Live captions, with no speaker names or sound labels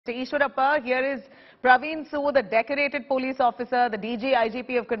Eshwarappa, here is Praveen Sood, the decorated police officer, the DG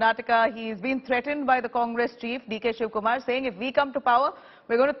IGP of Karnataka. He's been threatened by the Congress chief, DK Shivakumar, saying if we come to power,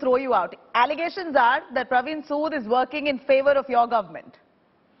 we're going to throw you out. Allegations are that Praveen Sood is working in favor of your government.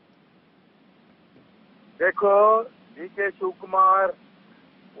 देखो DK Shivkumar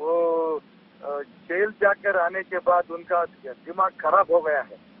वो jail जाकर आने के बाद उनका दिमाग खराब हो गया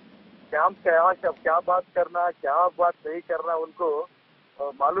है। क्या बात करना, क्या बात नहीं करना उनको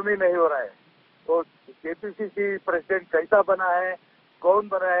मालूम ही नहीं हो रहा है। तो केपीसीसी प्रेसिडेंट कैसा बना है, कौन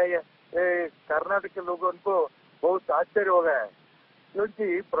बना है, कर्नाटक के लोगों को बहुत आश्चर्य हो गया है,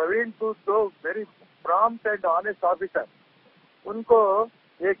 क्योंकि प्रवीण सूद तो very prompt and honest officer, उनको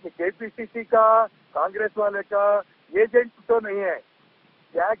एक केपीसीसी का कांग्रेस वाले का एजेंट तो नहीं है।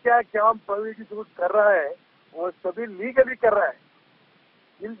 क्या क्या काम प्रवीण सूद कर रहा है वो सभी लीगली कर रहा है,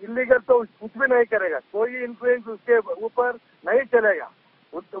 इलीगल तो कुछ भी नहीं करेगा, कोई इन्फ्लुएंस उसके ऊपर नहीं चलेगा।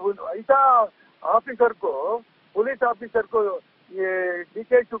 ऐसा ऑफिसर को, पुलिस ऑफिसर को ये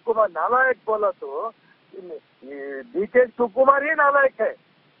डीके शिवकुमार नालायक बोला तो डीके शिवकुमार ही नालायक है।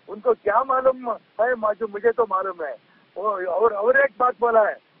 उनको क्या मालूम है, मुझे तो मालूम है। और एक बात बोला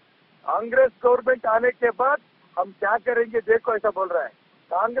है, कांग्रेस गवर्नमेंट आने के बाद हम क्या करेंगे देखो, ऐसा बोल रहा है।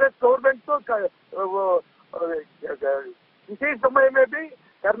 कांग्रेस गवर्नमेंट तो वो किसी समय में भी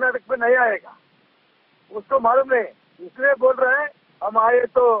कर्नाटक में नहीं आएगा, उसको मालूम नहीं, इसलिए बोल रहा है हम आए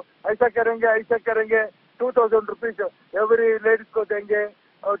तो ऐसा करेंगे 2000 रुपीज एवरी लेडीज को देंगे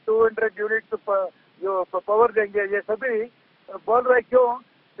और 200 यूनिट जो पावर देंगे, ये सभी बोल रहे।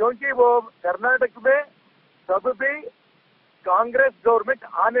 क्योंकि वो कर्नाटक में सब भी कांग्रेस गवर्नमेंट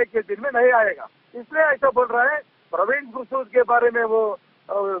आने के दिन में नहीं आएगा, इसलिए ऐसा बोल रहा है। प्रवीण सूद के बारे में वो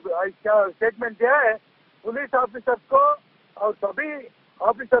क्या स्टेटमेंट दिया है, पुलिस ऑफिसर को और सभी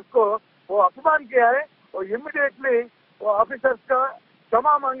ऑफिसर्स को वो अपमान किया है, और इमीडिएटली वो ऑफिसर्स का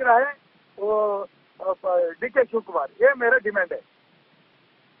क्षमा मांग रहा है वो डीके शिवकुमार। ये मेरा डिमांड है।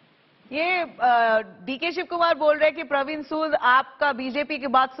 ये डीके शिवकुमार बोल रहे हैं कि प्रवीण सूद आपका बीजेपी की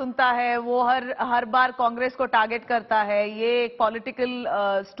बात सुनता है, वो हर बार कांग्रेस को टारगेट करता है, ये एक पॉलिटिकल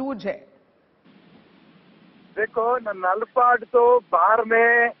स्टूज है। देखो नलपाड़ तो बाहर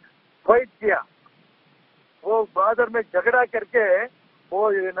में फाइट किया, वो बादर में झगड़ा करके वो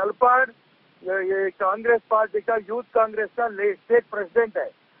नलपाड़ ये कांग्रेस पार्टी का यूथ कांग्रेस का स्टेट प्रेसिडेंट है,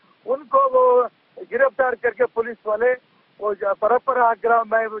 उनको वो गिरफ्तार करके पुलिस वाले वो परंपरा आग्रह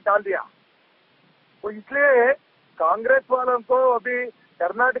में डाल दिया। तो इसलिए कांग्रेस वालों को अभी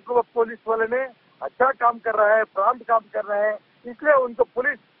कर्नाटक पुलिस वाले ने अच्छा काम कर रहा है, प्रॉम्प्ट काम कर रहा है, इसलिए उनको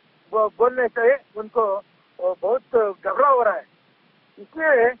पुलिस बोलने से उनको बहुत घबरा हो रहा है,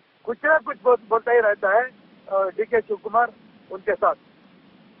 इसलिए कुछ ना कुछ बोलता ही रहता है डीके शिवकुमार उनके साथ।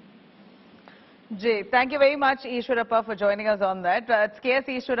 Jay, thank you very much, Eshwarappa, for joining us on that. It's KS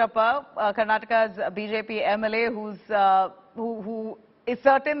Eshwarappa, Karnataka's BJP MLA, who is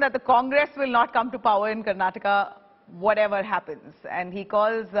certain that the Congress will not come to power in Karnataka, whatever happens. And he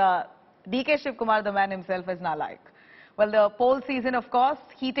calls DK Shivakumar, the man himself, as Nalayak. Well, the poll season, of course,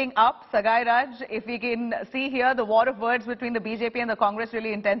 heating up. Sagai Raj, if we can see here, the war of words between the BJP and the Congress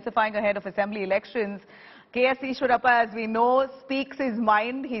really intensifying ahead of assembly elections. KS Eshwarappa, as we know, speaks his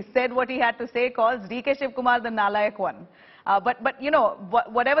mind. He said what he had to say, calls DK Shivakumar the Nalayak one. But you know,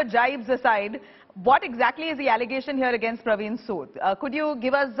 whatever jibes aside, what exactly is the allegation here against Praveen Sood? Could you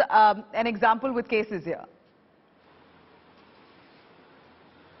give us an example with cases here?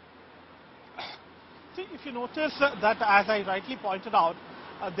 See, if you notice that, as I rightly pointed out,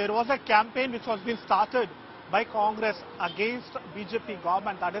 there was a campaign which was being started by Congress against BJP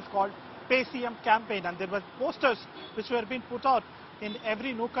government, that is called Pay CM campaign, and there were posters which were being put out in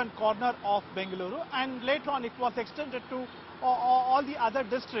every nook and corner of Bengaluru, and later on it was extended to all the other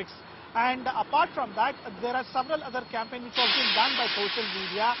districts. And apart from that, there are several other campaigns which have been done by social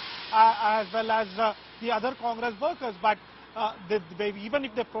media as well as the other Congress workers. But even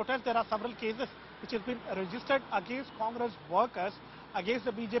if they protest, there are several cases which have been registered against Congress workers against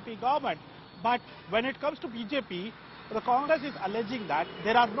the BJP government. But when it comes to BJP, the Congress is alleging that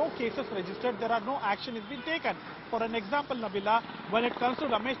there are no cases registered, there are no action is being taken. For an example, Nabila, when it comes to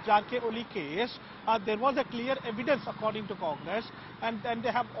Ramesh Jarkewali case, there was a clear evidence according to Congress, and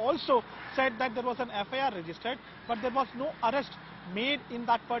they have also said that there was an FIR registered, but there was no arrest made in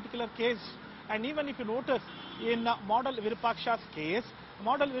that particular case. And even if you notice, in Model Virupaksha's case,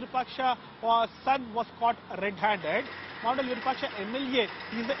 Model Virupaksha's son was caught red-handed. Model Virupaksha MLA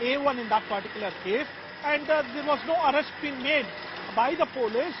is the A1 in that particular case. And there was no arrest being made by the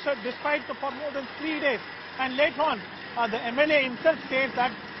police despite for more than 3 days. And later on, the MLA himself says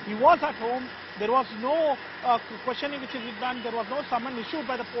that he was at home There was no questioning which is done. There was no summon issued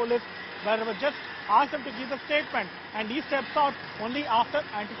by the police. Where it was just asked him to give the statement, and he steps out only after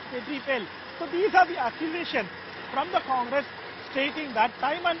anticipatory bail. So these are the accusations from the Congress, stating that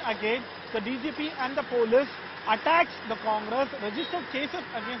time and again the DGP and the police attacks the Congress, register cases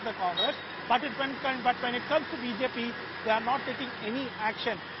against the Congress, but when it comes to BJP, they are not taking any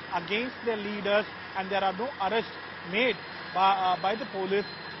action against their leaders, and there are no arrests made by the police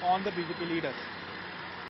on the BJP leaders.